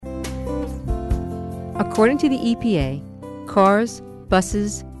According to the EPA, cars,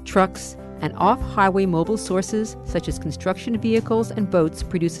 buses, trucks, and off-highway mobile sources such as construction vehicles and boats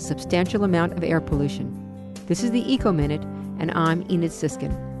produce a substantial amount of air pollution. This is the Eco Minute, and I'm Enid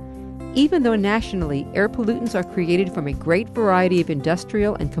Siskin. Even though nationally air pollutants are created from a great variety of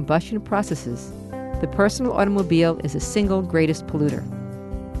industrial and combustion processes, the personal automobile is the single greatest polluter.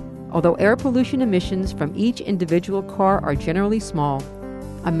 Although air pollution emissions from each individual car are generally small,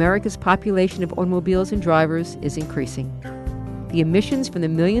 America's population of automobiles and drivers is increasing. The emissions from the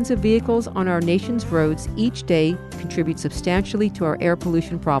millions of vehicles on our nation's roads each day contribute substantially to our air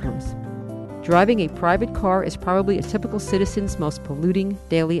pollution problems. Driving a private car is probably a typical citizen's most polluting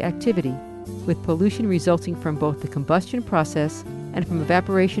daily activity, with pollution resulting from both the combustion process and from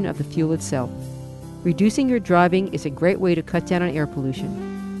evaporation of the fuel itself. Reducing your driving is a great way to cut down on air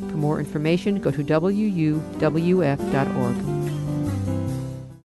pollution. For more information, go to WUWF.org.